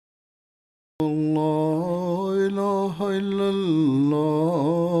لا إله إلا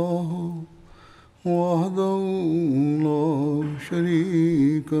الله وحده لا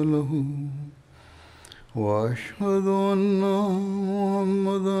شريك له وأشهد أن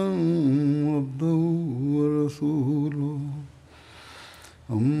محمدا عبده ورسوله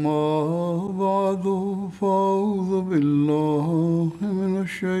أما بعد فأعوذ بالله من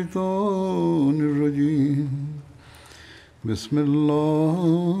الشيطان الرجيم بسم الله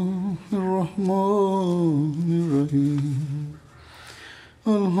الرحمن الرحيم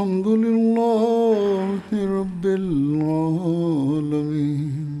الحمد لله رب العالمين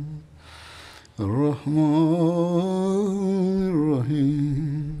الرحمن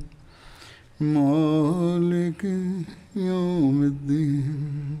الرحيم مالك يوم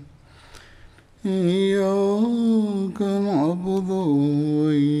الدين إياك نعبد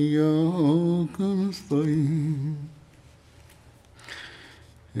وإياك نستعين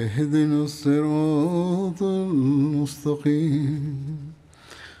اهدنا الصراط المستقيم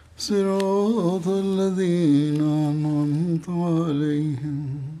صراط الذين أنعمت عليهم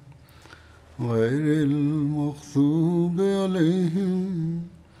غير المغضوب عليهم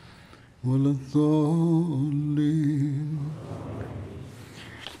ولا الضالين.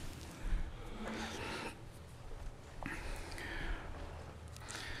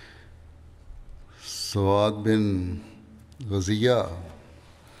 سواد بن غزیہ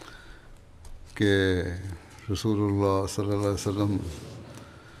کہ رسول اللہ صلی اللہ علیہ وسلم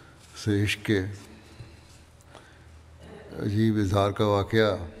سے عشق کے عجیب اظہار کا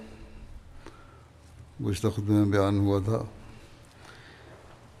واقعہ گزشتہ خطبے میں بیان ہوا تھا.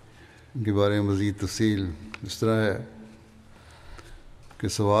 ان کے بارے میں مزید تفصیل اس طرح ہے کہ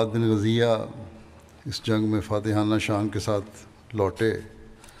سواد بن غزیہ اس جنگ میں فاتحانہ شان کے ساتھ لوٹے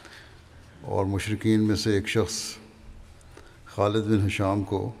اور مشرکین میں سے ایک شخص خالد بن ہشام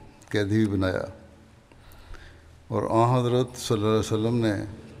کو قیدی بھی بنایا، اور حضرت صلی اللہ علیہ وسلم نے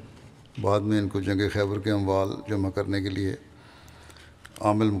بعد میں ان کو جنگ خیبر کے اموال جمع کرنے کے لیے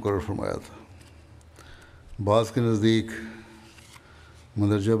عامل مقرر فرمایا تھا. بعض کے نزدیک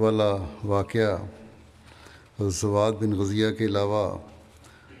مندرجہ بالا واقعہ حضرت سواد بن غزیہ کے علاوہ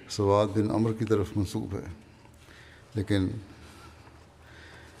سواد بن عمر کی طرف منسوب ہے، لیکن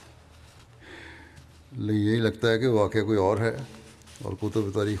یہی لگتا ہے کہ واقعہ کوئی اور ہے، اور کتب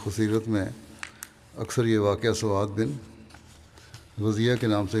تاریخ و سیرت میں اکثر یہ واقعہ سواد بن غزیہ کے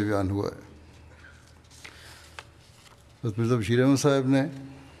نام سے بیان ہوا ہے. حضرت مرزا بشیر احمد صاحب نے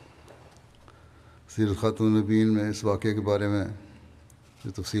سیرت خاتون النبیین میں اس واقعے کے بارے میں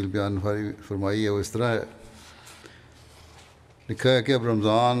جو تفصیل بیان فرمائی ہے وہ اس طرح ہے. لکھا ہے کہ اب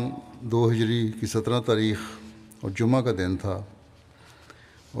رمضان 2 ہجری کی 17 تاریخ اور جمعہ کا دن تھا،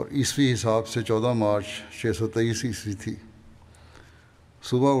 اور عیسوی حساب سے 14 مارچ 623 عیسوی تھی.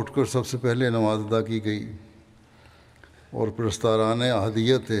 صبح اٹھ کر سب سے پہلے نماز ادا کی گئی، اور پرستاران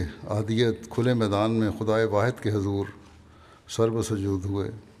احدیت کھلے میدان میں خدائے واحد کے حضور سر بسجود ہوئے.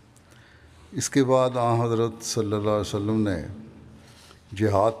 اس کے بعد حضرت صلی اللہ علیہ وسلم نے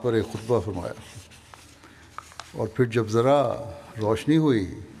جہاد پر ایک خطبہ فرمایا، اور پھر جب ذرا روشنی ہوئی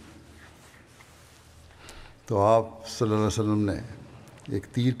تو آپ صلی اللہ علیہ وسلم نے ایک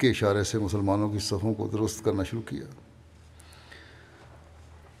تیر کے اشارے سے مسلمانوں کی صفوں کو درست کرنا شروع کیا.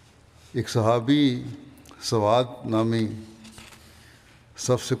 ایک صحابی سواد نامی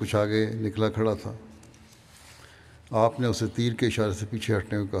صف سے کچھ آگے نکلا کھڑا تھا. آپ نے اسے تیر کے اشارے سے پیچھے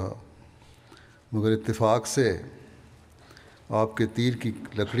ہٹنے کو کہا، مگر اتفاق سے آپ کے تیر کی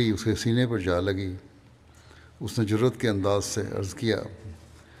لکڑی اس کے سینے پر جا لگی. اس نے جرأت کے انداز سے عرض کیا،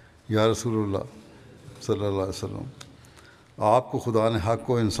 یا رسول اللہ صلی اللہ علیہ وسلم، آپ کو خدا نے حق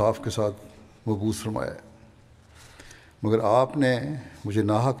و انصاف کے ساتھ مبعوث فرمایا ہے، مگر آپ نے مجھے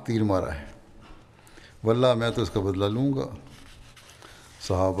ناحق تیر مارا ہے، واللہ میں تو اس کا بدلہ لوں گا.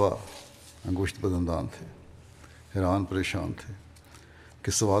 صحابہ انگشت بدندان تھے، حیران پریشان تھے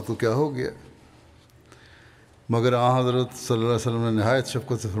کہ سواد کو کیا ہو گیا. مگر حضرت صلی اللہ علیہ وسلم نے نہایت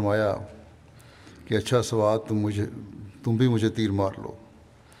شفقت سے فرمایا کہ اچھا سواد تم بھی مجھے تیر مار لو.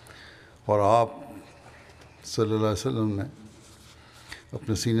 اور آپ صلی اللہ علیہ وسلم نے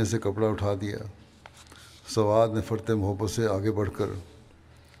اپنے سینے سے کپڑا اٹھا دیا. سواد نے فرط محبت سے آگے بڑھ کر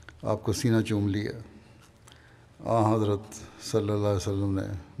آپ کا سینہ چوم لیا. حضرت صلی اللہ علیہ وسلم نے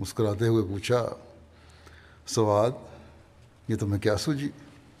مسکراتے ہوئے پوچھا، سواد یہ تمہیں کیا سوجی؟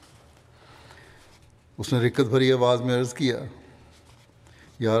 اس نے رکت بھری آواز میں عرض کیا،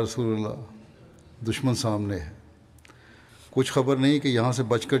 یا رسول اللہ دشمن سامنے ہے، کچھ خبر نہیں کہ یہاں سے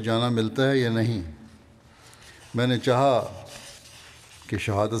بچ کر جانا ملتا ہے یا نہیں. میں نے چاہا کہ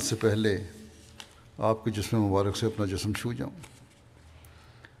شہادت سے پہلے آپ کے جسم مبارک سے اپنا جسم چھو جاؤں.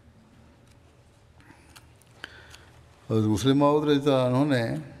 اور دوسرے معود رضی اللہ عنہ نے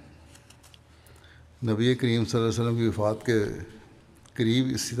نبی کریم صلی اللہ علیہ وسلم کی وفات کے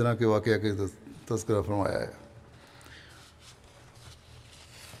قریب اسی طرح کے واقعہ کے تذکرہ فرمایا ہے.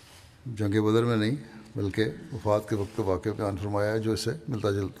 جنگ بدر میں نہیں بلکہ وفات کے وقت کا واقعہ بیان فرمایا ہے جو اس سے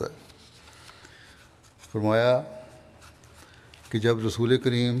ملتا جلتا ہے. فرمایا کہ جب رسول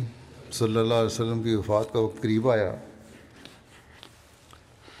کریم صلی اللہ علیہ وسلم کی وفات کا وقت قریب آیا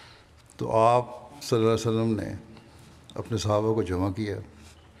تو آپ صلی اللہ علیہ وسلم نے اپنے صحابہ کو جمع کیا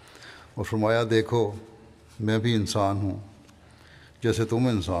اور فرمایا دیکھو میں بھی انسان ہوں جیسے تم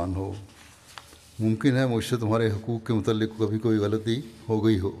انسان ہو. ممکن ہے مجھ سے تمہارے حقوق کے متعلق کبھی کوئی غلطی ہو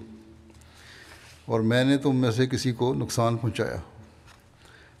گئی ہو اور میں نے تم میں سے کسی کو نقصان پہنچایا.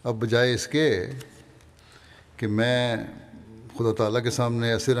 اب بجائے اس کے کہ میں خدا تعالیٰ کے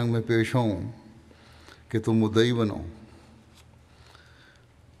سامنے ایسے رنگ میں پیش ہوں کہ تم مدعی بنو،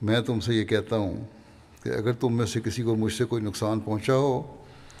 میں تم سے یہ کہتا ہوں کہ اگر تم میں سے کسی کو مجھ سے کوئی نقصان پہنچا ہو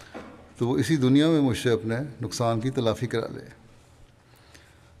تو وہ اسی دنیا میں مجھ سے اپنے نقصان کی تلافی کرا لے.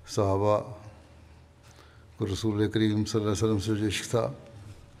 صحابہ کو رسول کریم صلی اللہ علیہ وسلم سے جو عشق تھا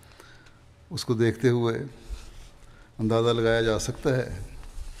اس کو دیکھتے ہوئے اندازہ لگایا جا سکتا ہے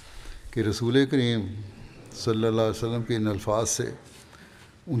کہ رسول کریم صلی اللہ علیہ وسلم کے ان الفاظ سے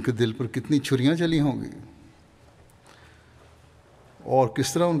ان کے دل پر کتنی چھریاں چلی ہوں گی اور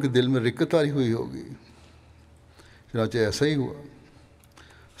کس طرح ان کے دل میں رقت طاری ہوئی ہوگی. چنانچہ ایسا ہی ہوا،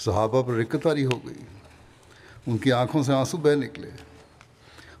 صحابہ پر رقت طاری ہو گئی، ان کی آنکھوں سے آنسو بہہ نکلے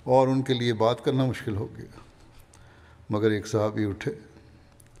اور ان کے لیے بات کرنا مشکل ہو گیا. مگر ایک صحابی اٹھے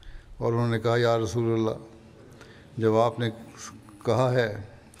اور انہوں نے کہا یا رسول اللہ، جب آپ نے کہا ہے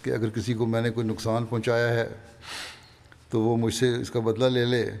کہ اگر کسی کو میں نے کوئی نقصان پہنچایا ہے تو وہ مجھ سے اس کا بدلہ لے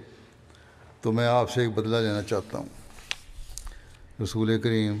لے تو میں آپ سے ایک بدلہ لینا چاہتا ہوں. رسول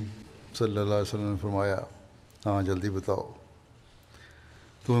کریم صلی اللہ علیہ وسلم نے فرمایا ہاں جلدی بتاؤ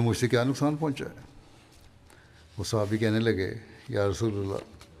تمہیں مجھ سے کیا نقصان پہنچا ہے. وہ صحابی کہنے لگے یا رسول اللہ،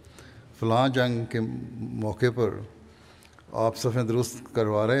 فلاں جنگ کے موقع پر آپ صفیں درست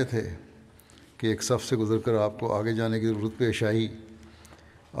کروا رہے تھے کہ ایک صف سے گزر کر آپ کو آگے جانے کی ضرورت پیش آئی.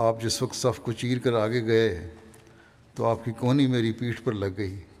 آپ جس وقت صف کو چیر کر آگے گئے تو آپ کی کونی میری پیٹھ پر لگ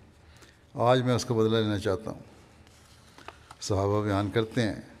گئی. آج میں اس کا بدلہ لینا چاہتا ہوں. صحابہ بیان کرتے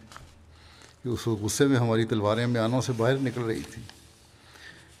ہیں کہ اس وقت غصے میں ہماری تلواریں میانوں سے باہر نکل رہی تھیں،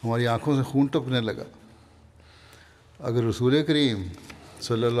 ہماری آنکھوں سے خون ٹپکنے لگا. اگر رسول کریم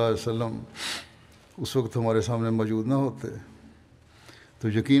صلی اللہ علیہ وسلم اس وقت ہمارے سامنے موجود نہ ہوتے تو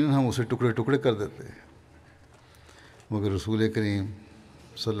یقیناً ہم اسے ٹکڑے ٹکڑے کر دیتے. مگر رسول کریم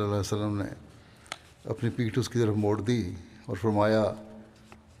صلی اللہ علیہ وسلم نے اپنی پیٹھ اس کی طرف موڑ دی اور فرمایا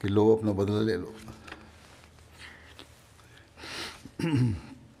کہ لو اپنا بدلہ لے لو.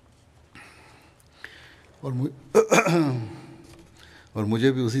 اور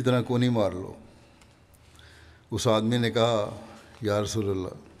مجھے بھی اسی طرح کونی مار لو. اس آدمی نے کہا یا رسول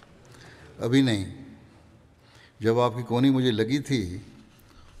اللہ ابھی نہیں، جب آپ کی کونی مجھے لگی تھی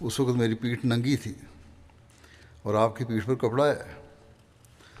اس وقت میری پیٹھ ننگی تھی اور آپ کی پیٹھ پر کپڑا ہے.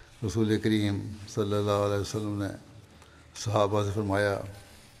 رسول کریم صلی اللہ علیہ وسلم نے صحابہ سے فرمایا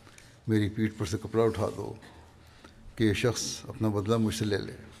میری پیٹھ پر سے کپڑا اٹھا دو کہ یہ شخص اپنا بدلہ مجھ سے لے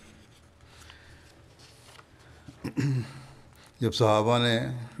لے. جب صحابہ نے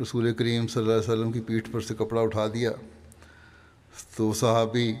رسول کریم صلی اللہ علیہ وسلم کی پیٹھ پر سے کپڑا اٹھا دیا تو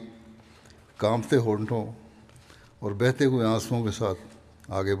صحابی کانپتے ہونٹوں اور بہتے ہوئے آنسوؤں کے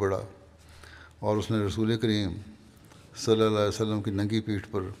ساتھ آگے بڑھا اور اس نے رسول کریم صلی اللہ علیہ وسلم کی ننگی پیٹھ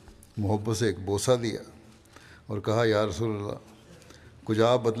پر محبت سے ایک بوسہ دیا اور کہا یا رسول اللہ،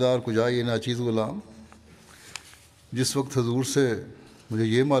 کجا بدلہ اور کجا یہ ناچیز غلام. جس وقت حضور سے مجھے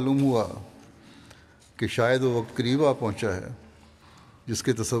یہ معلوم ہوا کہ شاید وہ وقت قریب آ پہنچا ہے جس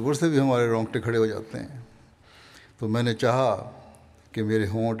کے تصور سے بھی ہمارے رونگٹے کھڑے ہو جاتے ہیں، تو میں نے چاہا کہ میرے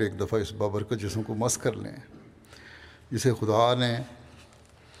ہونٹ ایک دفعہ اس بابرکت جسم کو مس کر لیں جسے خدا نے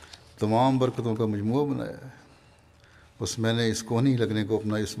تمام برکتوں کا مجموعہ بنایا ہے. بس میں نے اس کونی لگنے کو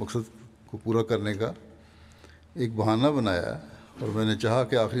اپنا اس مقصد کو پورا کرنے کا ایک بہانہ بنایا اور میں نے چاہا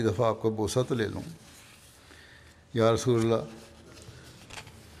کہ آخری دفعہ آپ کا بوسہ تو لے لوں. یا رسول اللہ،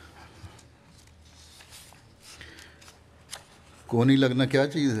 کونی لگنا کیا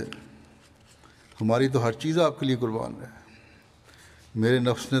چیز ہے؟ ہماری تو ہر چیز آپ کے لیے قربان ہے. میرے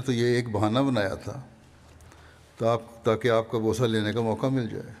نفس نے تو یہ ایک بہانہ بنایا تھا تاکہ آپ کا بوسہ لینے کا موقع مل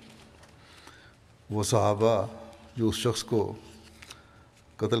جائے. وہ صحابہ جو اس شخص کو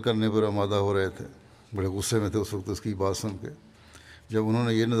قتل کرنے پر آمادہ ہو رہے تھے بڑے غصے میں تھے اس وقت اس کی بات سن کے. جب انہوں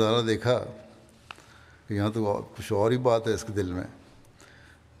نے یہ نظارہ دیکھا کہ یہاں تو کچھ اور ہی بات ہے اس کے دل میں،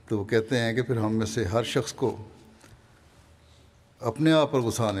 تو وہ کہتے ہیں کہ پھر ہم میں سے ہر شخص کو اپنے آپ پر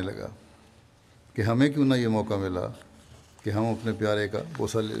غصہ آنے لگا کہ ہمیں کیوں نہ یہ موقع ملا کہ ہم اپنے پیارے کا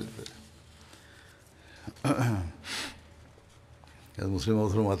بوسہ لے لیتے۔ مسلم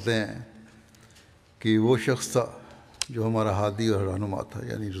فرماتے ہیں کہ وہ شخص تھا جو ہمارا ہادی اور رہنما تھا،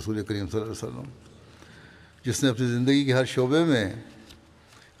 یعنی رسول کریم صلی اللہ علیہ وسلم، جس نے اپنی زندگی کے ہر شعبے میں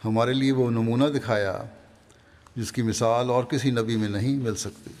ہمارے لیے وہ نمونہ دکھایا جس کی مثال اور کسی نبی میں نہیں مل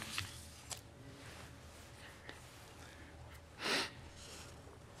سکتی۔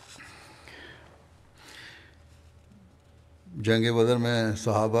 جنگ بدر میں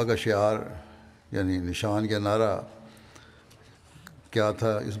صحابہ کا شعار یعنی نشان یا نعرہ کیا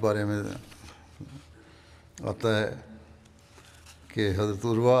تھا، اس بارے میں آتا ہے کہ حضرت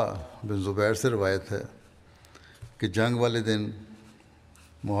عروہ بن زبیر سے روایت ہے کہ جنگ والے دن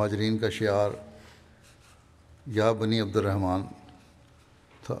مہاجرین کا شعار یا بنی عبد الرحمن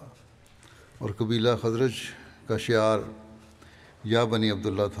تھا، اور قبیلہ خزرج کا شعار یا بنی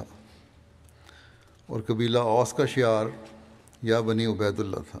عبداللہ تھا، اور قبیلہ اوس کا شعار یا بنی عبید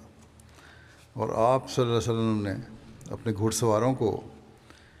اللہ تھا، اور آپ صلی اللہ علیہ وسلم نے اپنے گھڑ سواروں کو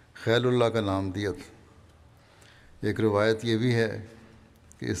خیل اللہ کا نام دیا تھا۔ ایک روایت یہ بھی ہے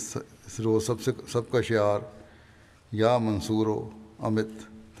کہ اس روز سب کا شعار یا منصور و امت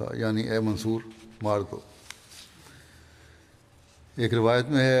تھا، یعنی اے منصور مار دو۔ ایک روایت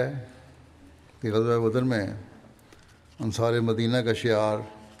میں ہے کہ غزوہ بدر میں انصار مدینہ کا شعار،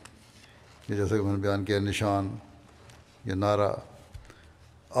 کہ جیسا کہ میں نے بیان کیا، نشان یا نعرہ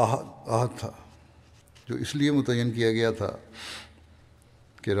آہد تھا، جو اس لیے متعین کیا گیا تھا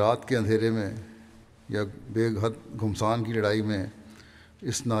کہ رات کے اندھیرے میں یا بے حد گھمسان کی لڑائی میں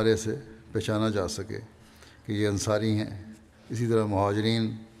اس نعرے سے پہچانا جا سکے کہ یہ انصاری ہیں۔ اسی طرح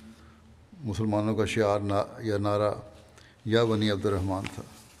مہاجرین مسلمانوں کا شعار یا نعرہ یا بنی عبد الرحمن تھا۔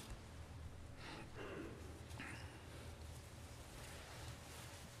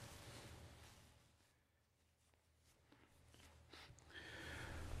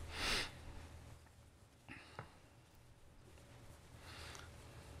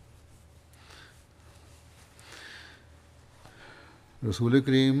 رسول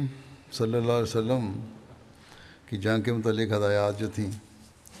کریم صلی اللہ علیہ وسلم کی جنگ کے متعلق ہدایات جو تھیں،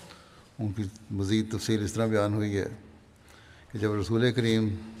 ان کی مزید تفصیل اس طرح بیان ہوئی ہے کہ جب رسول کریم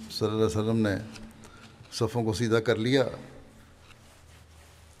صلی اللہ علیہ وسلم نے صفوں کو سیدھا کر لیا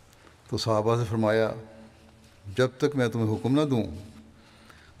تو صحابہ سے فرمایا، جب تک میں تمہیں حکم نہ دوں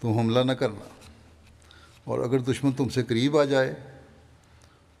تم حملہ نہ کرنا، اور اگر دشمن تم سے قریب آ جائے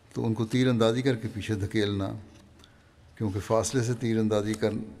تو ان کو تیر اندازی کر کے پیچھے دھکیلنا، کیونکہ فاصلے سے تیر اندازی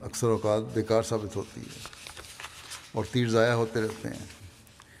اکثر اوقات بیکار ثابت ہوتی ہے اور تیر ضائع ہوتے رہتے ہیں۔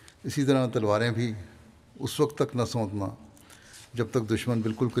 اسی طرح تلواریں بھی اس وقت تک نہ سونتنا جب تک دشمن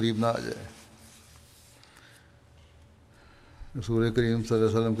بالکل قریب نہ آ جائے۔ رسول کریم صلی اللہ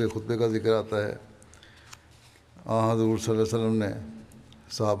علیہ وسلم کے خطبے کا ذکر آتا ہے، حضور صلی اللہ علیہ وسلم نے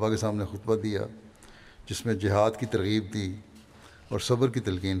صحابہ کے سامنے خطبہ دیا جس میں جہاد کی ترغیب دی اور صبر کی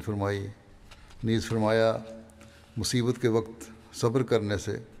تلقین فرمائی۔ نیز فرمایا، مصیبت کے وقت صبر کرنے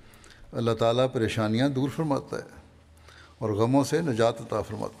سے اللہ تعالیٰ پریشانیاں دور فرماتا ہے اور غموں سے نجات عطا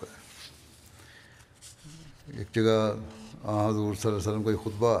فرماتا ہے۔ ایک جگہ حضور صلی اللہ علیہ وسلم کا ایک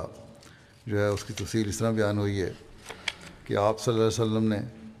خطبہ جو ہے اس کی تفصیل اس طرح بیان ہوئی ہے کہ آپ صلی اللہ علیہ وسلم نے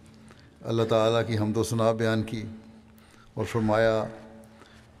اللہ تعالیٰ کی حمد و ثنا بیان کی اور فرمایا،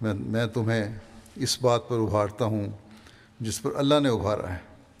 میں تمہیں اس بات پر ابھارتا ہوں جس پر اللہ نے ابھارا ہے،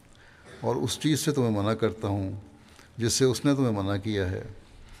 اور اس چیز سے تمہیں منع کرتا ہوں جس سے اس نے تمہیں منع کیا ہے۔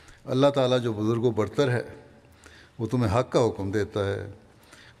 اللہ تعالیٰ جو بزرگ و برتر ہے، وہ تمہیں حق کا حکم دیتا ہے،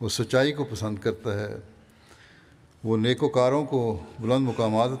 وہ سچائی کو پسند کرتا ہے، وہ نیکوکاروں کو بلند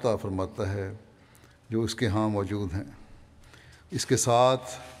مقامات عطا فرماتا ہے جو اس کے ہاں موجود ہیں۔ اس کے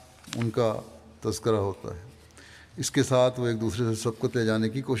ساتھ ان کا تذکرہ ہوتا ہے، اس کے ساتھ وہ ایک دوسرے سے سبقت لے جانے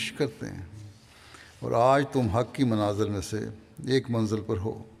کی کوشش کرتے ہیں، اور آج تم حق کی منازل میں سے ایک منزل پر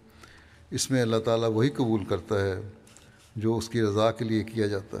ہو۔ اس میں اللہ تعالیٰ وہی قبول کرتا ہے جو اس کی رضا کے لیے کیا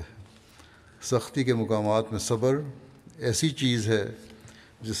جاتا ہے۔ سختی کے مقامات میں صبر ایسی چیز ہے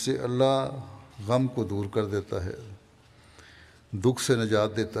جس سے اللہ غم کو دور کر دیتا ہے، دکھ سے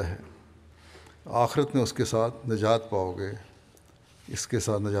نجات دیتا ہے۔ آخرت میں اس کے ساتھ نجات پاؤ گے، اس کے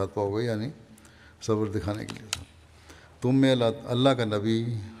ساتھ نجات پاؤ گے، یعنی صبر دکھانے کے لیے۔ تم میں اللہ کا نبی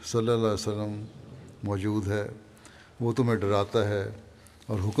صلی اللہ علیہ وسلم موجود ہے، وہ تمہیں ڈراتا ہے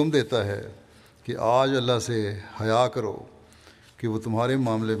اور حکم دیتا ہے کہ آج اللہ سے حیا کرو کہ وہ تمہارے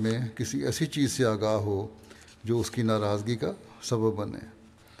معاملے میں کسی ایسی چیز سے آگاہ ہو جو اس کی ناراضگی کا سبب بنے۔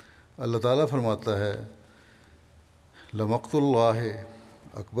 اللہ تعالیٰ فرماتا ہے، لمقت اللہ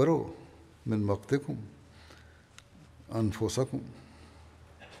اکبر من مقتکم، انفسکم،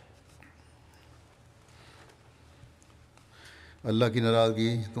 اللہ کی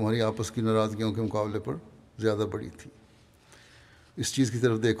ناراضگی تمہاری آپس کی ناراضگیوں کے مقابلے پر زیادہ بڑی تھی۔ اس چیز کی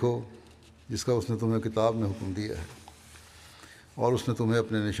طرف دیکھو جس کا اس نے تمہیں کتاب میں حکم دیا ہے، اور اس نے تمہیں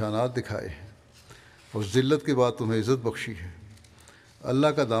اپنے نشانات دکھائے ہیں، اور ذلت کے بعد تمہیں عزت بخشی ہے۔ اللہ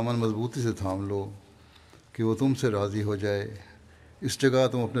کا دامن مضبوطی سے تھام لو کہ وہ تم سے راضی ہو جائے۔ اس جگہ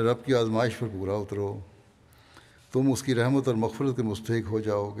تم اپنے رب کی آزمائش پر پورا اترو، تم اس کی رحمت اور مغفرت کے مستحق ہو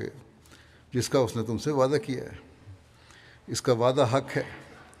جاؤ گے جس کا اس نے تم سے وعدہ کیا ہے۔ اس کا وعدہ حق ہے،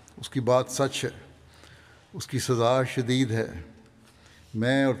 اس کی بات سچ ہے، اس کی سزا شدید ہے۔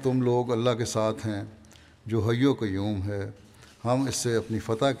 میں اور تم لوگ اللہ کے ساتھ ہیں جو حی و قیوم ہے۔ ہم اس سے اپنی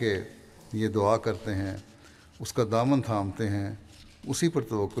فتح کے لیے دعا کرتے ہیں، اس کا دامن تھامتے ہیں، اسی پر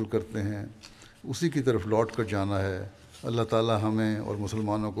توکل کرتے ہیں، اسی کی طرف لوٹ کر جانا ہے۔ اللہ تعالیٰ ہمیں اور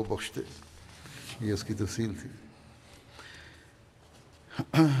مسلمانوں کو بخش دے۔ یہ اس کی تفصیل تھی۔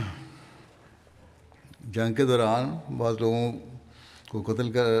 جنگ کے دوران بعض لوگوں کو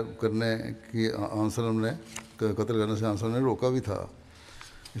قتل کرنے کی وسلم نے قتل کرنے سے وسلم نے روکا بھی تھا۔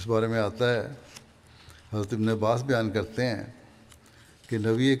 اس بارے میں آتا ہے، حضرت ابن عباس بیان کرتے ہیں کہ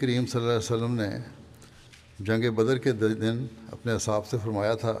نبی کریم صلی اللہ علیہ وسلم نے جنگ بدر کے دن اپنے اصحاب سے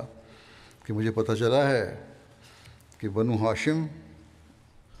فرمایا تھا کہ مجھے پتہ چلا ہے کہ بنو ہاشم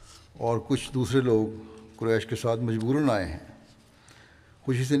اور کچھ دوسرے لوگ قریش کے ساتھ مجبوراً آئے ہیں،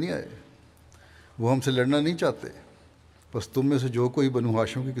 خوشی سے نہیں آئے، وہ ہم سے لڑنا نہیں چاہتے، بس تم میں سے جو کوئی بنو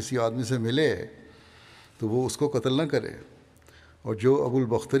ہاشم کے کسی آدمی سے ملے تو وہ اس کو قتل نہ کرے، اور جو ابو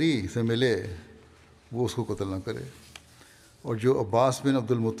البختری سے ملے وہ اس کو قتل نہ کرے، اور جو عباس بن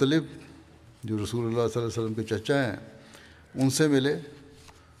عبد المطلب جو رسول اللہ صلی اللہ علیہ وسلم کے چچا ہیں ان سے ملے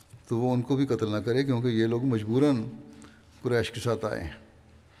تو وہ ان کو بھی قتل نہ کرے، کیونکہ یہ لوگ مجبوراً قریش کے ساتھ آئے ہیں۔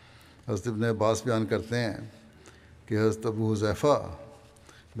 حضرت ابن عباس بیان کرتے ہیں کہ حضرت ابو حذیفہ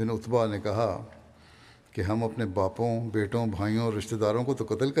بن عتبہ نے کہا کہ ہم اپنے باپوں، بیٹوں، بھائیوں اور رشتہ داروں کو تو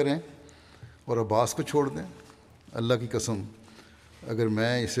قتل کریں اور عباس کو چھوڑ دیں۔ اللہ کی قسم اگر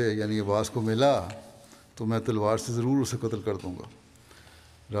میں اسے یعنی عباس کو ملا تو میں تلوار سے ضرور اسے قتل کر دوں گا۔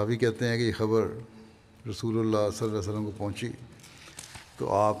 راوی کہتے ہیں کہ یہ خبر رسول اللہ صلی اللہ علیہ وسلم کو پہنچی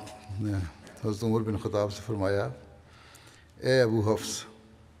تو آپ نے حضرت عمر بن خطاب سے فرمایا، اے ابو حفص۔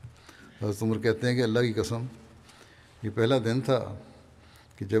 حضرت عمر کہتے ہیں کہ اللہ کی قسم یہ پہلا دن تھا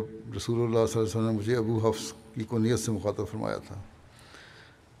کہ جب رسول اللہ صلی اللہ علیہ وسلم نے مجھے ابو حفص کی کنیت سے مخاطب فرمایا تھا۔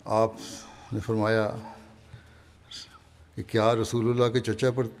 آپ نے فرمایا کہ کیا رسول اللہ کے چچا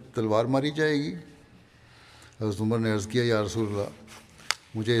پر تلوار ماری جائے گی؟ حضرت عمر نے عرض کیا، یا رسول اللہ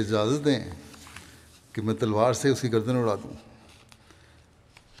مجھے اجازت دیں کہ میں تلوار سے اس کی گردن اڑا دوں۔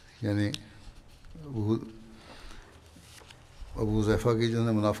 یعنی ابو حذیفہ کی جنہوں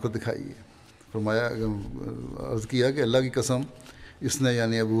نے منافقت دکھائی ہے، فرمایا عرض کیا کہ اللہ کی قسم اس نے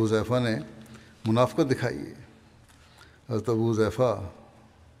یعنی ابو حذیفہ نے منافقت دکھائی ہے۔ حضرت ابو حذیفہ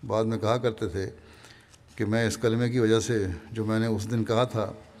بعد میں کہا کرتے تھے کہ میں اس کلمے کی وجہ سے جو میں نے اس دن کہا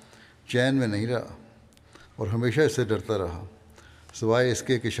تھا چین میں نہیں رہا اور ہمیشہ اس سے ڈرتا رہا، سوائے اس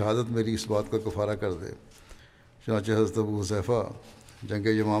کے کہ شہادت میری اس بات کا کفارہ کر دے۔ چنانچہ حضرت ابو حذیفہ جنگ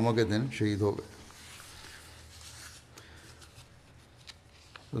یمامہ کے دن شہید ہو گئے۔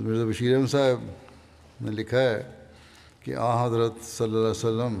 مرزا بشیر احمد صاحب نے لکھا ہے کہ حضرت صلی اللہ علیہ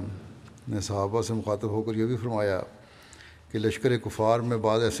وسلم نے صحابہ سے مخاطب ہو کر یہ بھی فرمایا کہ لشکر کفار میں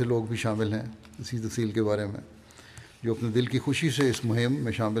بعض ایسے لوگ بھی شامل ہیں، اسی تفصیل کے بارے میں، جو اپنے دل کی خوشی سے اس مہم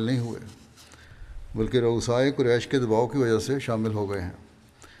میں شامل نہیں ہوئے بلکہ رؤسائے قریش کے دباؤ کی وجہ سے شامل ہو گئے ہیں،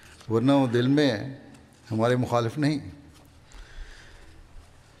 ورنہ وہ دل میں ہمارے مخالف نہیں۔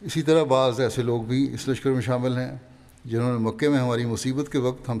 اسی طرح بعض ایسے لوگ بھی اس لشکر میں شامل ہیں جنہوں نے مکے میں ہماری مصیبت کے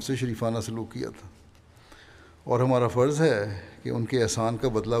وقت ہم سے شریفانہ سلوک کیا تھا، اور ہمارا فرض ہے کہ ان کے احسان کا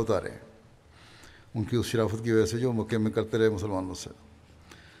بدلہ اتاریں، ان کی اس شرافت کی وجہ سے جو مکے میں کرتے رہے مسلمانوں سے۔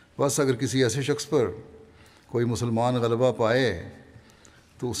 بس اگر کسی ایسے شخص پر کوئی مسلمان غلبہ پائے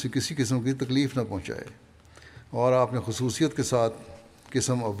تو اسے کسی قسم کی تکلیف نہ پہنچائے، اور آپ نے خصوصیت کے ساتھ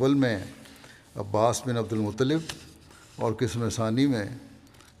قسم اول میں عباس بن عبد المطلب اور قسم ثانی میں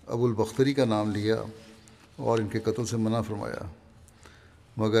ابو البختری کا نام لیا اور ان کے قتل سے منع فرمایا،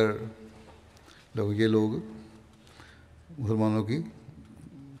 مگر یہ لوگ مسلمانوں کی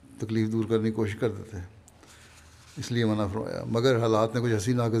تکلیف دور کرنے کی کوشش کرتے تھے، اس لیے منع فرمایا۔ مگر حالات نے کچھ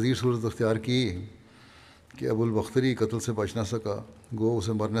ایسی ناگزیر صورت اختیار کی کہ ابو البختری قتل سے بچ نہ سکا، گو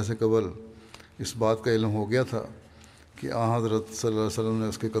اسے مرنے سے قبل اس بات کا علم ہو گیا تھا کہ حضرت صلی اللہ علیہ وسلم نے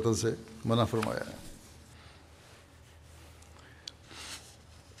اس کے قتل سے منع فرمایا ہے۔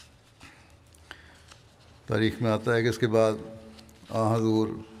 تاریخ میں آتا ہے کہ اس کے بعد حضور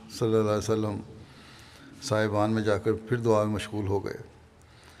صلی اللہ علیہ وسلم صاحبان میں جا کر پھر دعا میں مشغول ہو گئے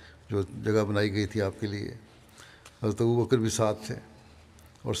جو جگہ بنائی گئی تھی آپ کے لیے۔ حضرت ابوبکر بھی ساتھ تھے،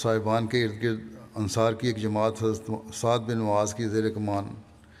 اور صاحبان کے ارد گرد انصار کی ایک جماعت حضرت سعد بن معاذ کی زیر کمان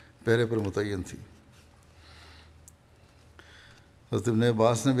پہرے پر متعین تھی۔ حضرت ابن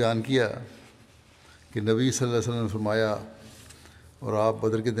عباس نے بیان کیا کہ نبی صلی اللہ علیہ وسلم نے فرمایا، اور آپ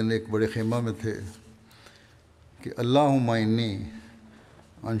بدر کے دن ایک بڑے خیمہ میں تھے، کہ اللہم انی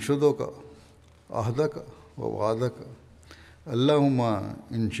انشدک عہدک و وعدک اللہم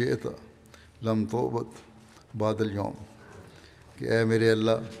ان شئت لم توبت بعد الیوم، کہ اے میرے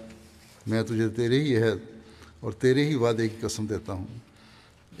اللہ، میں تجھے تیرے ہی عہد اور تیرے ہی وعدے کی قسم دیتا ہوں،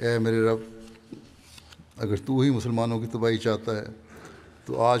 اے میرے رب، اگر تو ہی مسلمانوں کی تباہی چاہتا ہے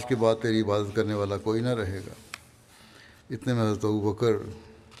تو آج کے بعد تیری عبادت کرنے والا کوئی نہ رہے گا۔ اتنے میں حضرت ابوبکر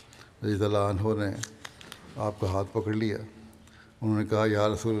رضی اللہ عنہ نے آپ کا ہاتھ پکڑ لیا۔ انہوں نے کہا، یا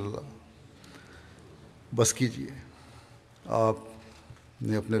رسول اللہ، بس کیجیے، آپ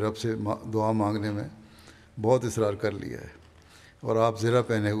نے اپنے رب سے دعا مانگنے میں بہت اصرار کر لیا ہے، اور آپ زرہ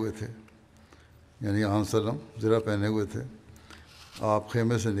پہنے ہوئے تھے، یعنی عام وسلم زرہ پہنے ہوئے تھے۔ آپ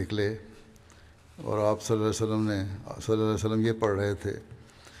خیمے سے نکلے اور آپ صلی اللہ علیہ وسلم یہ پڑھ رہے تھے،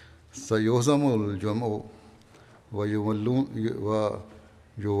 سیہزم الجمع ویولون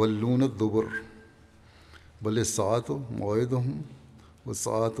الدبر بل الساعۃ موعدہم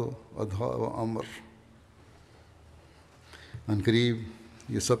والساعۃ اضحیٰ وامر، عنقریب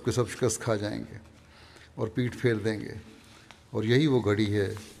یہ سب کے سب شکست کھا جائیں گے اور پیٹھ پھیر دیں گے، اور یہی وہ گھڑی ہے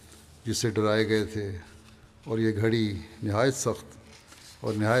جس سے ڈرائے گئے تھے، اور یہ گھڑی نہایت سخت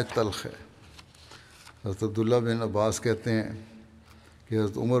اور نہایت تلخ ہے۔ حضرت عبداللہ بن عباس کہتے ہیں کہ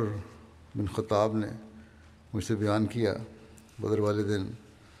حضرت عمر بن خطاب نے مجھ سے بیان کیا، بدر والے دن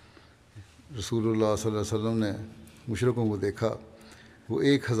رسول اللہ صلی اللہ علیہ وسلم نے مشرکوں کو دیکھا، وہ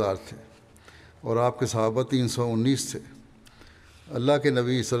 1000 تھے، اور آپ کے صحابہ 319 تھے۔ اللہ کے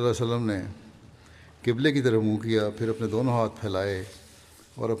نبی صلی اللہ علیہ وسلم نے قبلے کی طرف منہ کیا، پھر اپنے دونوں ہاتھ پھیلائے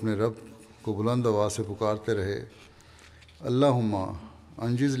اور اپنے رب کو بلند آواز سے پکارتے رہے، اللہم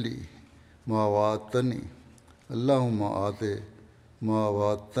انجز لی ما وعدتنی، اللہم آتے ما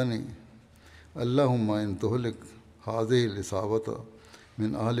وعدتنی، اللہم ان تہلک ہذہ العصابۃ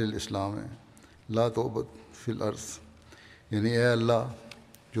من اہل الاسلام لا توبت فی الارض، یعنی اے اللہ،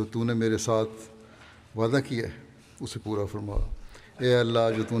 جو تو نے میرے ساتھ وعدہ کیا ہے اسے پورا فرما، اے اللہ،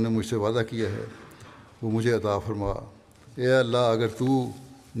 جو تو نے مجھ سے وعدہ کیا ہے وہ مجھے عطا فرما، اے اللہ، اگر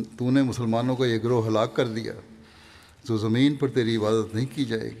تو نے مسلمانوں کا یہ گروہ ہلاک کر دیا تو زمین پر تیری عبادت نہیں کی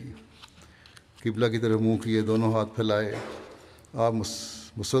جائے گی۔ قبلہ کی طرف منہ کیے، دونوں ہاتھ پھیلائے، آپ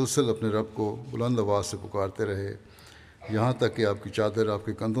مسلسل اپنے رب کو بلند آواز سے پکارتے رہے، یہاں تک کہ آپ کی چادر آپ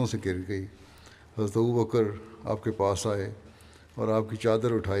کے کندھوں سے گر گئی۔ حضرت ابوبکر آپ کے پاس آئے اور آپ کی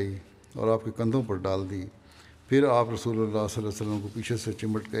چادر اٹھائی اور آپ کے کندھوں پر ڈال دی، پھر آپ رسول اللہ صلی اللہ علیہ وسلم کو پیچھے سے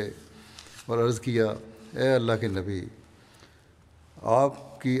چمٹ گئے اور عرض کیا، اے اللہ کے نبی، آپ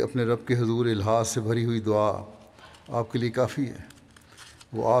کی اپنے رب کے حضور الحاظ سے بھری ہوئی دعا آپ کے لیے کافی ہے،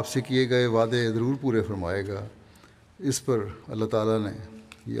 وہ آپ سے کیے گئے وعدے ضرور پورے فرمائے گا۔ اس پر اللہ تعالیٰ نے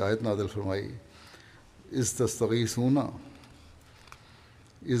یہ آیت نازل فرمائی، اذ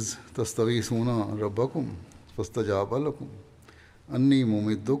تستغیثون ربکم فاستجاب لکم انی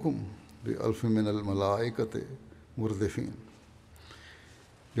ممدکم بألف من الملائکۃ مردفین،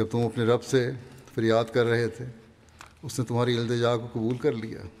 جب تم اپنے رب سے فریاد کر رہے تھے اس نے تمہاری التجا کو قبول کر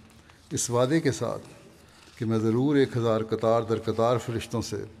لیا، اس وعدے کے ساتھ کہ میں ضرور 1000 قطار در قطار فرشتوں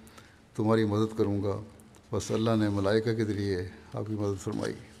سے تمہاری مدد کروں گا۔ بس اللہ نے ملائکہ کے ذریعے آپ کی مدد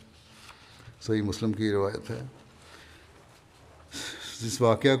فرمائی۔ صحیح مسلم کی روایت ہے۔ جس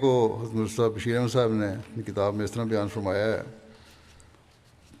واقعہ کو حضرت مرزا بشیر احمد صاحب نے اپنی کتاب میں اس طرح بیان فرمایا ہے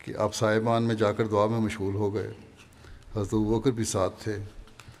کہ آپ صاحبان میں جا کر دعا میں مشغول ہو گئے، حضرت ابوبکر بھی ساتھ تھے،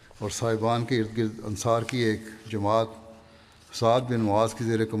 اور صاحبان کے ارد گرد انصار کی ایک جماعت سعد بن معاذ کی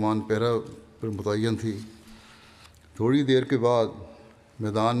زیر کمان پہرا پر متعین تھی۔ تھوڑی دیر کے بعد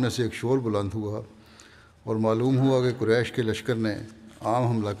میدان میں سے ایک شور بلند ہوا اور معلوم ہوا کہ قریش کے لشکر نے عام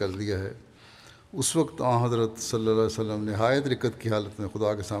حملہ کر دیا ہے۔ اس وقت حضرت صلی اللہ علیہ وسلم نہایت رقت کی حالت میں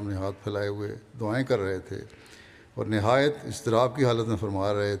خدا کے سامنے ہاتھ پھیلائے ہوئے دعائیں کر رہے تھے، اور نہایت اضطراب کی حالت میں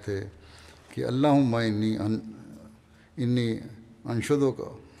فرما رہے تھے کہ اللہم انی انشدک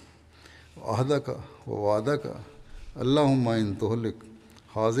عہدک و وعدک اللہم ان تہلک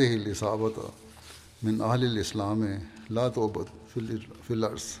ہذہ العصابۃ من اہل الاسلام لا توبت فی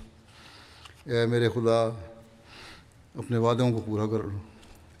الارض، اے میرے خدا، اپنے وعدوں کو پورا کر لو،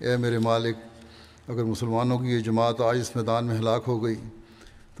 اے میرے مالک، اگر مسلمانوں کی یہ جماعت آج اس میدان میں ہلاک ہو گئی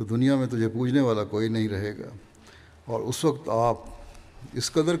تو دنیا میں تجھے پوجنے والا کوئی نہیں رہے گا۔ اور اس وقت آپ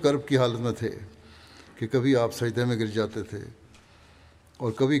اس قدر کرب کی حالت میں تھے کہ کبھی آپ سجدے میں گر جاتے تھے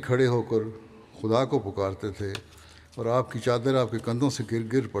اور کبھی کھڑے ہو کر خدا کو پکارتے تھے اور آپ کی چادر آپ کے کندھوں سے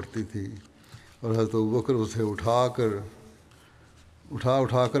گر پڑتی تھی اور حضرت ابوبکر اسے اٹھا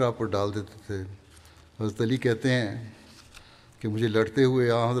کر آپ پر ڈال دیتے تھے۔ حضرت علی کہتے ہیں کہ مجھے لڑتے ہوئے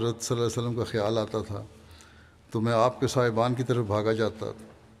حضرت صلی اللہ علیہ وسلم کا خیال آتا تھا تو میں آپ کے صاحبان کی طرف بھاگا جاتا،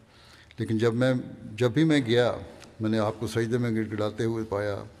 لیکن جب بھی میں گیا میں نے آپ کو سجدے میں گڑ گڑاتے ہوئے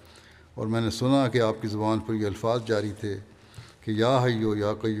پایا اور میں نے سنا کہ آپ کی زبان پر یہ الفاظ جاری تھے کہ یا حیو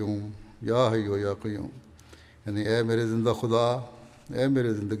یا قیوم، یا حیو یا قیوم، یعنی اے میرے زندہ خدا، اے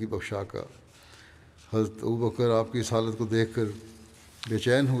میرے زندگی بخشا کا۔ حضرت ابوبکر آپ کی اس حالت کو دیکھ کر بے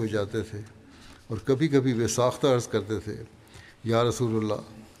چین ہوئے جاتے تھے اور کبھی کبھی بے ساختہ عرض کرتے تھے، یا رسول اللہ،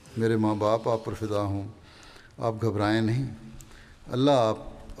 میرے ماں باپ آپ پر فدا ہوں، آپ گھبرائیں نہیں، اللہ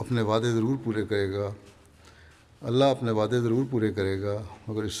اپنے وعدے ضرور پورے کرے گا، اللہ اپنے وعدے ضرور پورے کرے گا۔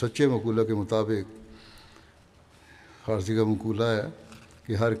 مگر اس سچے مقولہ کے مطابق، فارسی کا مقولہ ہے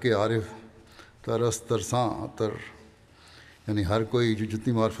کہ ہر کے عارف ترس ترساں تر، یعنی ہر کوئی جو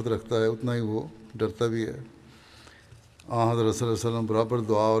جتنی معرفت رکھتا ہے اتنا ہی وہ ڈرتا بھی ہے۔ حضرت صلی اللہ علیہ وسلم برابر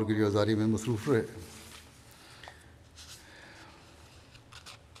دعا اور گریہ زاری میں مصروف رہے۔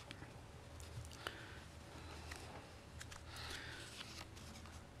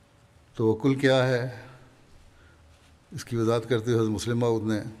 توکل کیا ہے، اس کی وضاحت کرتے ہوئے حضرت مسلم موعود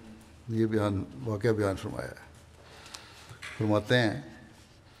نے یہ واقعہ بیان فرمایا ہے۔ فرماتے ہیں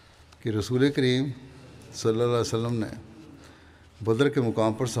کہ رسول کریم صلی اللہ علیہ وسلم نے بدر کے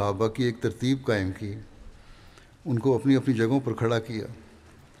مقام پر صحابہ کی ایک ترتیب قائم کی، ان کو اپنی اپنی جگہوں پر کھڑا کیا،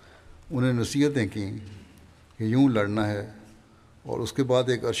 انہیں نصیحتیں کیں کہ یوں لڑنا ہے، اور اس کے بعد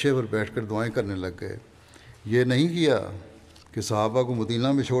ایک عرشے پر بیٹھ کر دعائیں کرنے لگ گئے۔ یہ نہیں کیا کہ صحابہ کو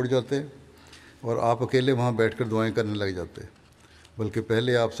مدینہ میں چھوڑ جاتے اور آپ اکیلے وہاں بیٹھ کر دعائیں کرنے لگ جاتے، بلکہ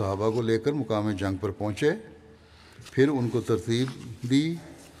پہلے آپ صحابہ کو لے کر مقام جنگ پر پہنچے، پھر ان کو ترتیب دی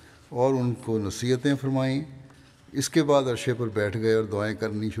اور ان کو نصیحتیں فرمائیں، اس کے بعد عرشے پر بیٹھ گئے اور دعائیں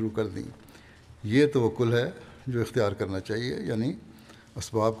کرنی شروع کر دیں۔ یہ توکل ہے جو اختیار کرنا چاہیے، یعنی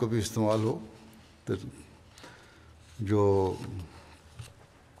اسباب کا بھی استعمال ہو، جو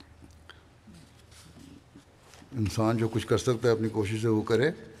انسان جو کچھ کر سکتا ہے اپنی کوشش سے وہ کرے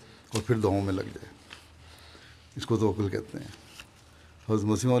اور پھر دعاؤں میں لگ جائے، اس کو توکل کہتے ہیں۔ حضرت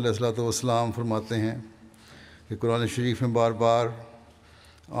مسیح علیہ الصلوۃ والسلام فرماتے ہیں کہ قرآن شریف میں بار بار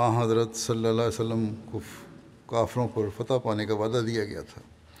حضرت صلی اللہ علیہ وسلم کو کافروں پر فتح پانے کا وعدہ دیا گیا تھا،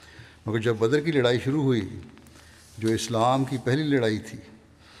 مگر جب بدر کی لڑائی شروع ہوئی جو اسلام کی پہلی لڑائی تھی،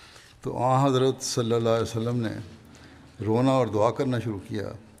 تو حضرت صلی اللہ علیہ وسلم نے رونا اور دعا کرنا شروع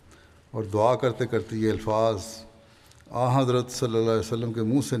کیا، اور دعا کرتے کرتے یہ الفاظ حضرت صلی اللہ علیہ وسلم کے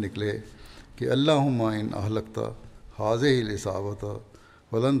منہ سے نکلے کہ اللہم ان اہلکت ہذہ العصابۃ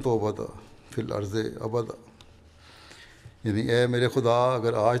ولن توبۃ فی الارض ابدا، یعنی اے میرے خدا،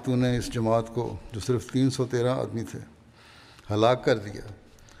 اگر آج تو نے اس جماعت کو جو صرف 313 آدمی تھے ہلاک کر دیا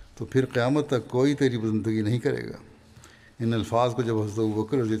تو پھر قیامت تک کوئی تیری بندگی نہیں کرے گا۔ ان الفاظ کو جب حضرت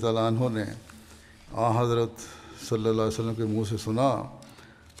ابوبکر رضی اللہ عنہ نے حضرت صلی اللہ علیہ وسلم کے منہ سے سنا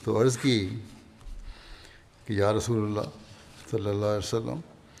تو عرض کی کہ یا رسول اللہ صلی اللہ علیہ وسلم،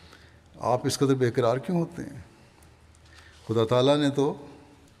 آپ اس قدر بے قرار کیوں ہوتے ہیں؟ خدا تعالیٰ نے تو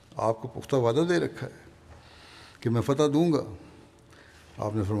آپ کو پختہ وعدہ دے رکھا ہے کہ میں فتح دوں گا۔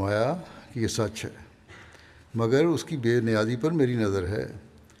 آپ نے فرمایا کہ یہ سچ ہے، مگر اس کی بے نیازی پر میری نظر ہے،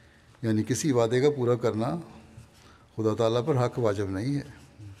 یعنی کسی وعدے کا پورا کرنا خدا تعالیٰ پر حق واجب نہیں ہے۔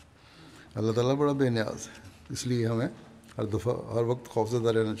 اللہ تعالیٰ بڑا بے نیاز ہے، اس لیے ہمیں ہر وقت خوفزدہ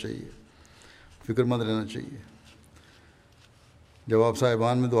رہنا چاہیے، فکر مند رہنا چاہیے۔ جب آپ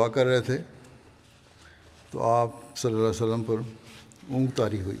صاحبان میں دعا کر رہے تھے تو آپ صلی اللہ علیہ وسلم پر اونگ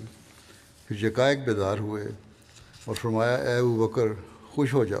طاری ہوئی، پھر یکایک بیدار ہوئے اور فرمایا، اے ابوبکر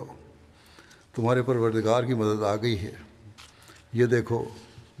خوش ہو جاؤ، تمہارے پروردگار کی مدد آ گئی ہے۔ یہ دیکھو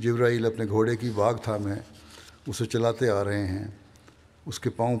جبرائیل اپنے گھوڑے کی باگ تھامے اسے چلاتے آ رہے ہیں، اس کے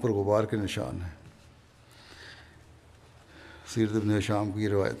پاؤں پر غبار کے نشان ہیں۔ سیرت ابن ہشام کی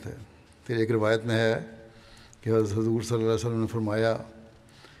روایت ہے۔ پھر ایک روایت میں ہے کہ حضور صلی اللہ علیہ وسلم نے فرمایا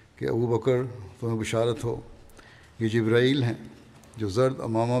کہ ابوبکر تمہیں بشارت ہو، یہ جبرائیل ہیں جو زرد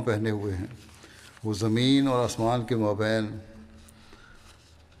امامہ پہنے ہوئے ہیں، وہ زمین اور آسمان کے مابین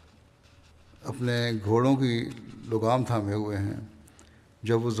اپنے گھوڑوں کی لگام تھامے ہوئے ہیں۔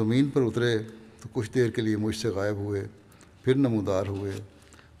 جب وہ زمین پر اترے تو کچھ دیر کے لیے مجھ سے غائب ہوئے، پھر نمودار ہوئے۔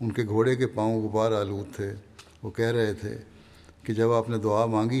 ان کے گھوڑے کے پاؤں غبار آلود تھے۔ وہ کہہ رہے تھے کہ جب آپ نے دعا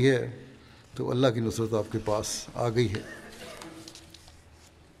مانگی ہے تو اللہ کی نصرت آپ کے پاس آ گئی ہے۔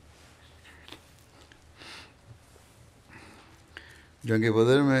 جنگ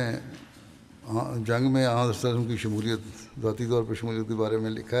بدر میں جنگ میں حضرت صلی اللہ علیہ وسلم کی شمولیت، ذاتی طور پر شمولیت کے بارے میں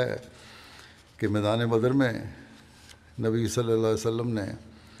لکھا ہے کہ میدان بدر میں نبی صلی اللہ علیہ وسلم نے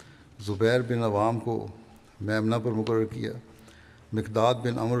زبیر بن عوام کو میمنہ پر مقرر کیا، مقداد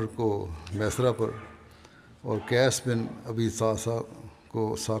بن عمر کو میسرہ پر، اور قیس بن ابی ساسا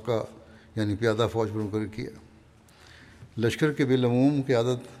کو ساکا یعنی پیادہ فوج پر مقرر کیا۔ لشکر کے بالعموم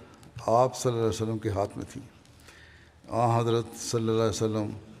قیادت آپ صلی اللہ علیہ وسلم کے ہاتھ میں تھی۔ حضرت صلی اللہ علیہ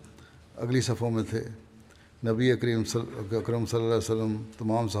وسلم اگلی صفوں میں تھے۔ نبی اکرم صلی اللہ علیہ وسلم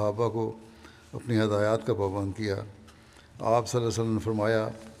تمام صحابہ کو اپنی ہدایات کا پابند کیا۔ آپ صلی اللہ علیہ وسلم نے فرمایا،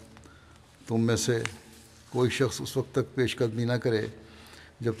 تم میں سے کوئی شخص اس وقت تک پیش قدمی نہ کرے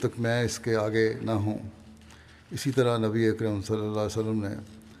جب تک میں اس کے آگے نہ ہوں۔ اسی طرح نبی اکرم صلی اللہ علیہ وسلم نے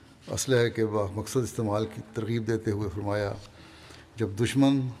اسلحے کے مقصد استعمال کی ترغیب دیتے ہوئے فرمایا، جب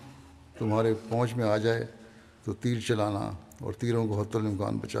دشمن تمہارے پہنچ میں آ جائے تو تیر چلانا اور تیروں کو حتی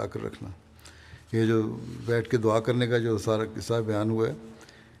الامکان بچا کر رکھنا۔ یہ جو بیٹھ کے دعا کرنے کا جو سارا قصہ بیان ہوا ہے،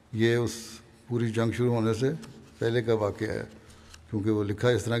 یہ اس پوری جنگ شروع ہونے سے پہلے کا واقعہ ہے، کیونکہ وہ لکھا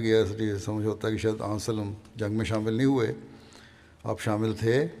اس طرح کیا ہے، اس لیے سمجھ ہوتا ہے کہ شاید آن وسلم جنگ میں شامل نہیں ہوئے، آپ شامل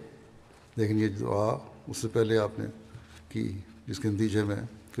تھے، لیکن یہ دعا اس سے پہلے آپ نے کی، جس کے نتیجے میں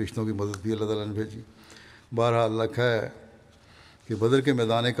فرشتوں کی مدد بھی اللہ تعالیٰ نے بھیجی۔ بہرحال لکھا ہے کہ بدر کے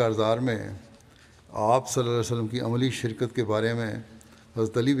میدان کارزار میں آپ صلی اللہ علیہ وسلم کی عملی شرکت کے بارے میں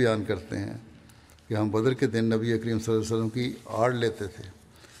حضرت علی بیان کرتے ہیں کہ ہم بدر کے دن نبی اکریم صلی اللہ علیہ وسلم کی آڑ لیتے تھے۔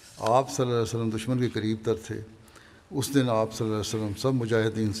 آپ صلی اللہ علیہ وسلم دشمن کے قریب تر تھے۔ اس دن آپ صلی اللہ علیہ وسلم سب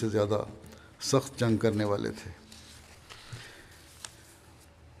مجاہدین سے زیادہ سخت جنگ کرنے والے تھے۔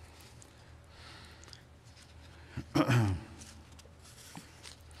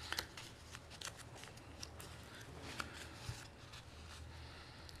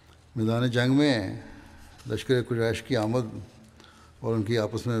 میدان جنگ میں لشکر قریش کی آمد اور ان کی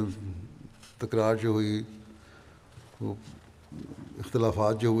آپس میں تکرار جو ہوئی، وہ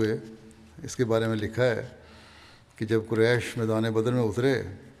اختلافات جو ہوئے، اس کے بارے میں لکھا ہے کہ جب قریش میدان بدر میں اترے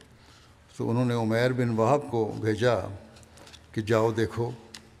تو انہوں نے عمیر بن وہب کو بھیجا کہ جاؤ دیکھو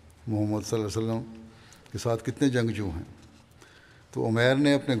محمد صلی اللہ علیہ وسلم کے ساتھ کتنے جنگجو ہیں۔ تو عمیر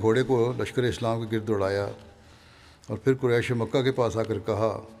نے اپنے گھوڑے کو لشکر اسلام کے گرد دوڑایا اور پھر قریش مکہ کے پاس آ کر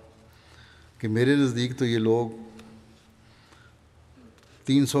کہا کہ میرے نزدیک تو یہ لوگ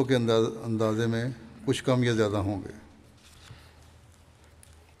 300 کے اندازے میں کچھ کم یا زیادہ ہوں گے۔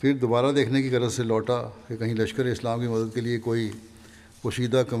 پھر دوبارہ دیکھنے کی غرض سے لوٹا کہ کہیں لشکر اسلام کی مدد کے لیے کوئی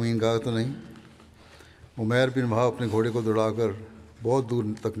پوشیدہ کمین گاہ تو نہیں۔ عمیر بن وہب اپنے گھوڑے کو دوڑا کر بہت دور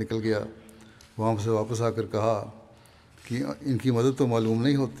تک نکل گیا، وہاں سے واپس آ کر کہا کہ ان کی مدد تو معلوم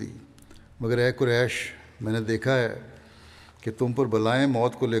نہیں ہوتی، مگر اے قریش، میں نے دیکھا ہے کہ تم پر بلائیں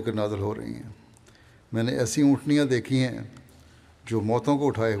موت کو لے کر نازل ہو رہی ہیں۔ میں نے ایسی اونٹنیاں دیکھی ہیں جو موتوں کو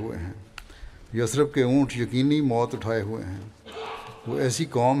اٹھائے ہوئے ہیں، یثرب کے اونٹ یقینی موت اٹھائے ہوئے ہیں۔ وہ ایسی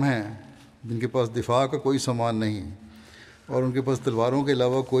قوم ہیں جن کے پاس دفاع کا کوئی سامان نہیں اور ان کے پاس تلواروں کے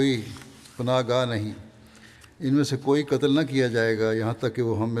علاوہ کوئی پناہ گاہ نہیں۔ ان میں سے کوئی قتل نہ کیا جائے گا یہاں تک کہ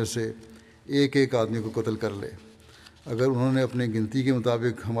وہ ہم میں سے ایک ایک آدمی کو قتل کر لے۔ اگر انہوں نے اپنی گنتی کے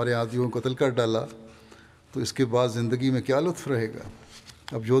مطابق ہمارے آدمیوں کو قتل کر ڈالا تو اس کے بعد زندگی میں کیا لطف رہے گا؟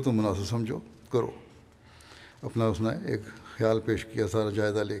 اب جو تم مناسب سمجھو کرو۔ اپنا اس نے ایک خیال پیش کیا سارا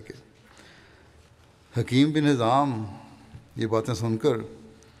جائزہ لے کے۔ حکیم بن حزام یہ باتیں سن کر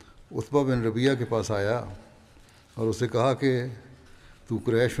عتبہ بن ربیعہ کے پاس آیا اور اسے کہا کہ تو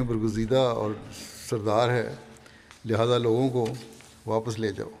قریش میں برگزیدہ اور سردار ہے، لہذا لوگوں کو واپس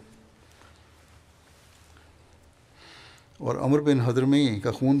لے جاؤ اور عمر بن حضرمی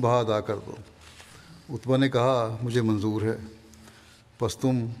کا خون بہا ادا کر دو۔ عتبہ نے کہا مجھے منظور ہے، پس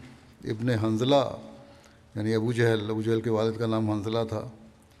تم ابن حنظلہ یعنی ابو جہل کے والد کا نام حنظلہ تھا،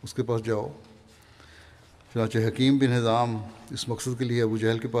 اس کے پاس جاؤ۔ چنانچہ حکیم بن حزام اس مقصد کے لیے ابو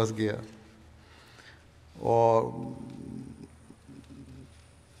جہل کے پاس گیا اور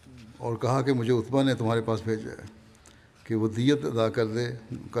کہا کہ مجھے عتبہ نے تمہارے پاس بھیجا ہے کہ وہ دیت ادا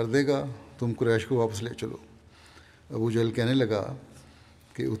کر دے گا، تم قریش کو واپس لے چلو۔ ابو جہل کہنے لگا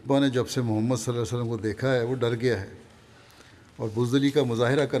کہ عتبہ نے جب سے محمد صلی اللہ علیہ وسلم کو دیکھا ہے وہ ڈر گیا ہے اور بزدلی کا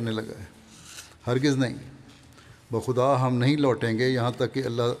مظاہرہ کرنے لگا ہے۔ ہرگز نہیں، بخدا ہم نہیں لوٹیں گے یہاں تک کہ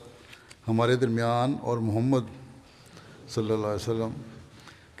اللہ ہمارے درمیان اور محمد صلی اللہ علیہ وسلم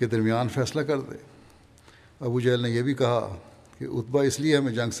کے درمیان فیصلہ کر دے۔ ابو جہل نے یہ بھی کہا کہ عتبہ اس لیے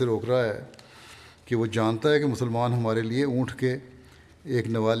ہمیں جنگ سے روک رہا ہے کہ وہ جانتا ہے کہ مسلمان ہمارے لیے اونٹ کے ایک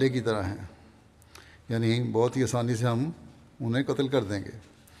نوالے کی طرح ہیں، یعنی بہت ہی آسانی سے ہم انہیں قتل کر دیں گے۔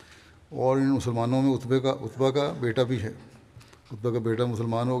 اور ان مسلمانوں میں عتبہ کا بیٹا بھی ہے۔ عتبہ کا بیٹا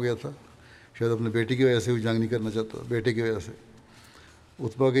مسلمان ہو گیا تھا، شاید اپنے بیٹی کی وجہ سے وہ جنگ نہیں کرنا چاہتا، بیٹے کی وجہ سے۔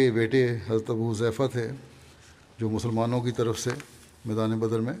 عتبہ کے یہ بیٹے حضرت ابو حذیفہ تھے جو مسلمانوں کی طرف سے میدان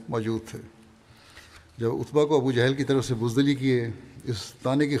بدر میں موجود تھے۔ جب عتبہ کو ابو جہل کی طرف سے بزدلی کیے اس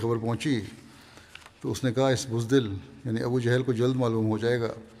طعنے کی خبر پہنچی تو اس نے کہا اس بزدل یعنی ابو جہل کو جلد معلوم ہو جائے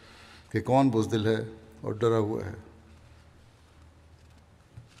گا کہ کون بزدل ہے اور ڈرا ہوا ہے۔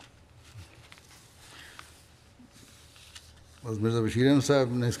 مرزا بشیر احمد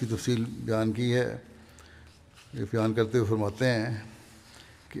صاحب نے اس کی تفصیل بیان کی ہے۔ یہ بیان کرتے ہوئے فرماتے ہیں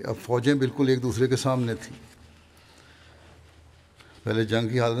کہ اب فوجیں بالکل ایک دوسرے کے سامنے تھیں۔ پہلے جنگ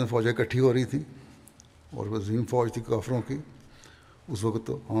کی حالت میں فوجیں اکٹھی ہو رہی تھیں اور عظیم فوج تھی کافروں کی۔ اس وقت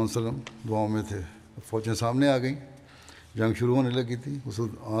تو حضرت وسلم دعاؤں میں تھے، اب فوجیں سامنے آ گئیں، جنگ شروع ہونے لگی تھی۔ اس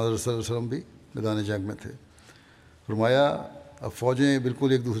وقت حضرت صلی اللہ علیہ وسلم بھی میدان جنگ میں تھے۔ فرمایا اب فوجیں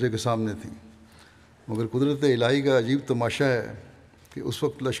بالکل ایک دوسرے کے سامنے تھیں، مگر قدرت الہی کا عجیب تماشا ہے کہ اس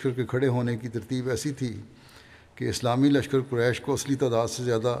وقت لشکر کے کھڑے ہونے کی ترتیب ایسی تھی کہ اسلامی لشکر قریش کو اصلی تعداد سے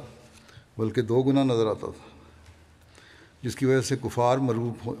زیادہ بلکہ 2 گنا نظر آتا تھا، جس کی وجہ سے کفار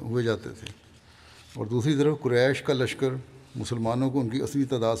مرعوب ہوئے جاتے تھے، اور دوسری طرف قریش کا لشکر مسلمانوں کو ان کی اصلی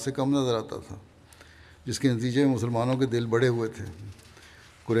تعداد سے کم نظر آتا تھا، جس کے نتیجے میں مسلمانوں کے دل بڑھے ہوئے تھے۔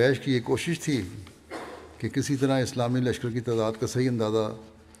 قریش کی یہ کوشش تھی کہ کسی طرح اسلامی لشکر کی تعداد کا صحیح اندازہ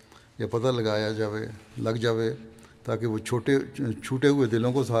یا پتہ لگ جاوے تاکہ وہ چھوٹے ہوئے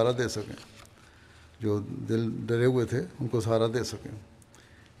دلوں کو سہارا دے سکیں، جو دل ڈرے ہوئے تھے ان کو سہارا دے سکیں۔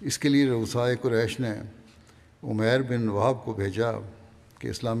 اس کے لیے رؤسائے قریش نے عمیر بن وہب کو بھیجا کہ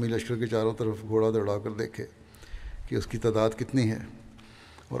اسلامی لشکر کے چاروں طرف گھوڑا دوڑا کر دیکھے کہ اس کی تعداد کتنی ہے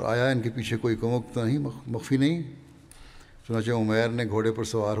اور آیا ان کے پیچھے کوئی کمک تو نہیں مخفی نہیں۔ چنانچہ عمیر نے گھوڑے پر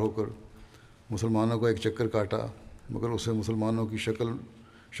سوار ہو کر مسلمانوں کو ایک چکر کاٹا، مگر اسے مسلمانوں کی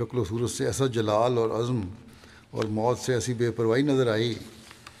شکل و صورت سے ایسا جلال اور عزم اور موت سے ایسی بے پرواہی نظر آئی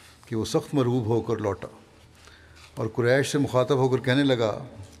کہ وہ سخت مرعوب ہو کر لوٹا اور قریش سے مخاطب ہو کر کہنے لگا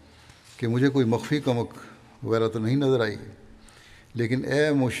کہ مجھے کوئی مخفی کمک وغیرہ تو نہیں نظر آئی، لیکن اے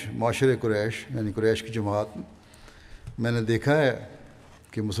معاشر قریش یعنی قریش کی جماعت، میں نے دیکھا ہے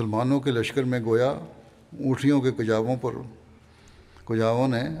کہ مسلمانوں کے لشکر میں گویا اونٹیوں کے کجاووں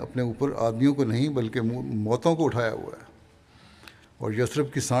نے اپنے اوپر آدمیوں کو نہیں بلکہ موتوں کو اٹھایا ہوا ہے، اور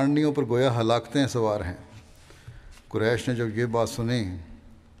یثرب کی سانڈنیوں پر گویا ہلاکتیں سوار ہیں۔ قریش نے جب یہ بات سنی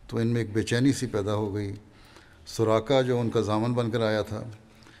تو ان میں ایک بے چینی سی پیدا ہو گئی۔ سراقہ جو ان کا ضامن بن کر آیا تھا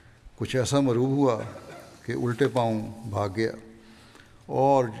کچھ ایسا مرعوب ہوا کہ الٹے پاؤں بھاگ گیا،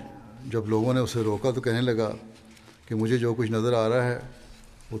 اور جب لوگوں نے اسے روکا تو کہنے لگا کہ مجھے جو کچھ نظر آ رہا ہے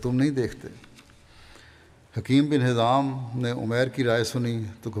وہ تم نہیں دیکھتے۔ حکیم بن حزام نے عمیر کی رائے سنی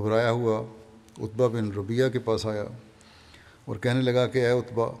تو گھبرایا ہوا عتبہ بن ربیعہ کے پاس آیا اور کہنے لگا کہ اے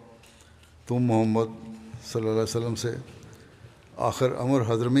عتبہ، تم محمد صلی اللہ علیہ وسلم سے آخر امر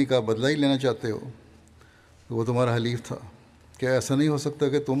حضرمی کا بدلہ ہی لینا چاہتے ہو؟ تو وہ تمہارا حلیف تھا، کیا ایسا نہیں ہو سکتا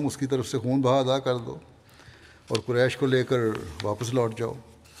کہ تم اس کی طرف سے خون بہا ادا کر دو اور قریش کو لے کر واپس لوٹ جاؤ؟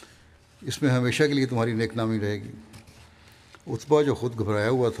 اس میں ہمیشہ کے لیے تمہاری نیک نامی رہے گی۔ عتبہ جو خود گھبرایا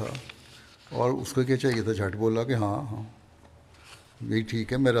ہوا تھا اور اس کو کیا چاہیے تھا، جھٹ بولا کہ ہاں یہی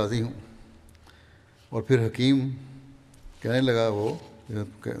ٹھیک ہے، میں راضی ہوں۔ اور پھر حکیم کہنے لگا، وہ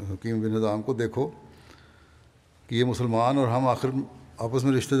حکیم بن نظام کو دیکھو کہ یہ مسلمان اور ہم آخر آپس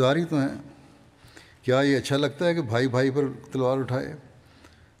میں رشتہ دار ہی تو ہیں، کیا یہ اچھا لگتا ہے کہ بھائی بھائی پر تلوار اٹھائے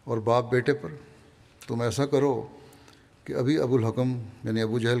اور باپ بیٹے پر؟ تم ایسا کرو کہ ابھی ابو الحکم یعنی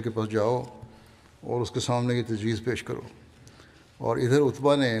ابو جہل کے پاس جاؤ اور اس کے سامنے یہ تجویز پیش کرو۔ اور ادھر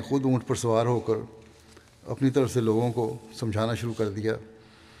عتبہ نے خود اونٹ پر سوار ہو کر اپنی طرف سے لوگوں کو سمجھانا شروع کر دیا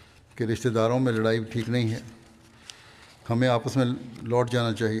کہ رشتہ داروں میں لڑائی ٹھیک نہیں ہے، ہمیں واپس لوٹ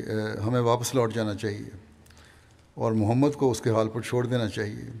جانا چاہیے اور محمد کو اس کے حال پر چھوڑ دینا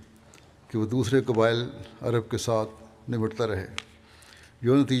چاہیے کہ وہ دوسرے قبائل عرب کے ساتھ نمٹتا رہے،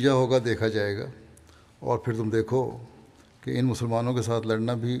 جو نتیجہ ہوگا دیکھا جائے گا۔ اور پھر تم دیکھو کہ ان مسلمانوں کے ساتھ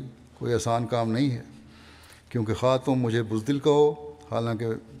لڑنا بھی کوئی آسان کام نہیں ہے، کیونکہ خواہ تم مجھے بزدل کہو، حالانکہ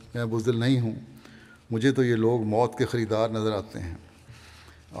میں بزدل نہیں ہوں، مجھے تو یہ لوگ موت کے خریدار نظر آتے ہیں۔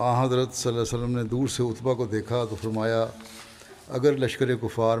 حضرت صلی اللہ علیہ وسلم نے دور سے عتبہ کو دیکھا تو فرمایا، اگر لشکر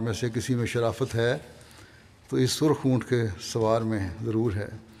کفار میں سے کسی میں شرافت ہے تو اس سرخ اونٹ کے سوار میں ضرور ہے،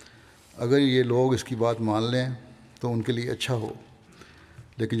 اگر یہ لوگ اس کی بات مان لیں تو ان کے لیے اچھا ہو۔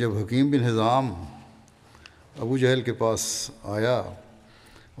 لیکن جب حکیم بن حزام ابو جہل کے پاس آیا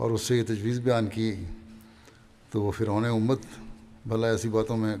اور اس سے یہ تجویز بیان کی تو وہ فرعون امت بھلا ایسی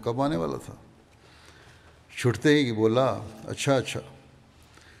باتوں میں کب آنے والا تھا۔ چھٹتے ہی بولا، اچھا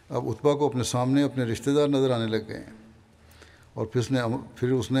اب عتبہ کو اپنے سامنے اپنے رشتہ دار نظر آنے لگ گئے، اور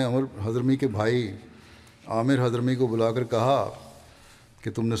پھر اس نے عمر حضرمی کے بھائی عامر حضرمی کو بلا کر کہا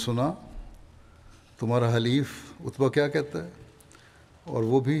کہ تم نے سنا تمہارا حلیف عتبہ کیا کہتا ہے؟ اور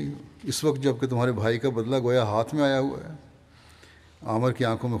وہ بھی اس وقت جب کہ تمہارے بھائی کا بدلہ گویا ہاتھ میں آیا ہوا ہے۔ عامر کی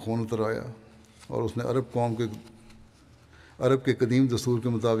آنکھوں میں خون اتر آیا اور اس نے عرب کے قدیم دستور کے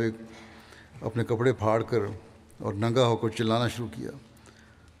مطابق اپنے کپڑے پھاڑ کر اور ننگا ہو کر چلانا شروع کیا،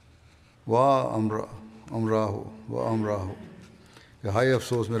 واہ امرا ہو کہ ہائے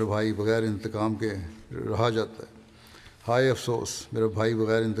افسوس میرا بھائی بغیر انتقام کے رہا جاتا ہے، ہائے افسوس میرا بھائی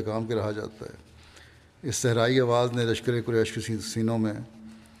بغیر انتقام کے رہا جاتا ہے۔ اس صحرائی آواز نے لشکر قریش کے سینوں میں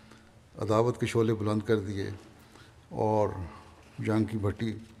عداوت کے شعلے بلند کر دیے اور جنگ کی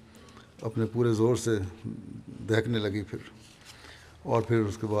بھٹی اپنے پورے زور سے دہکنے لگی پھر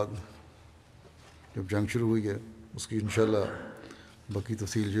اس کے بعد جب جنگ شروع ہوئی ہے اس کی انشاءاللہ باقی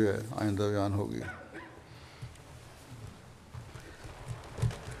تفصیل جو ہے آئندہ بیان ہوگی۔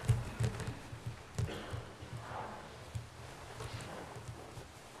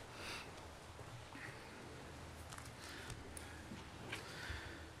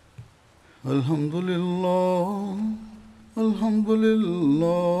 الحمد لله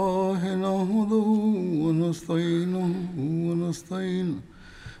نحمده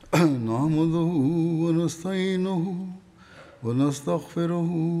ونستعينه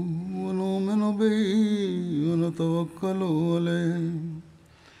ونستغفره ونؤمن به ونتوكل عليه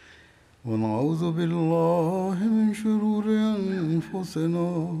ونعوذ بالله من شرور أنفسنا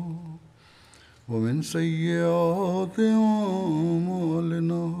ومن سيئات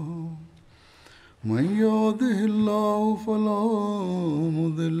أعمالنا، من يهده الله فلا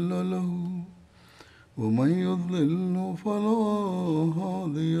مضل له ومن يضلل فلا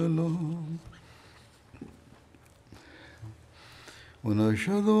هادي له،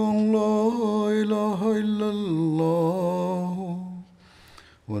 ونشهد أن لا إله إلا الله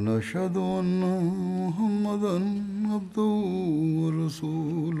ونشهد أن محمدا عبده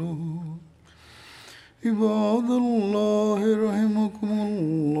ورسوله۔ عباد الله رحمكم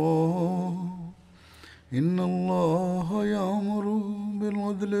الله، إن الله يأمر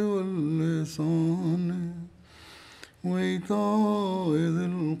بالعدل والإحسان وإيتاء ذي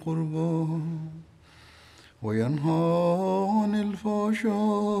القربى وينهى عن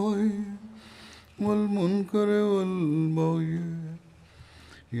الفحشاء والمنكر والبغي،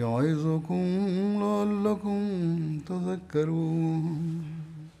 يعظكم لعلكم تذكرون۔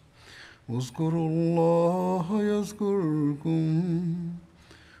 اذكروا الله يذكركم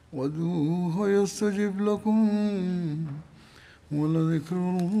وادعوه يستجب لكم ولذكر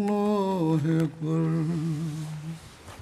الله أكبر۔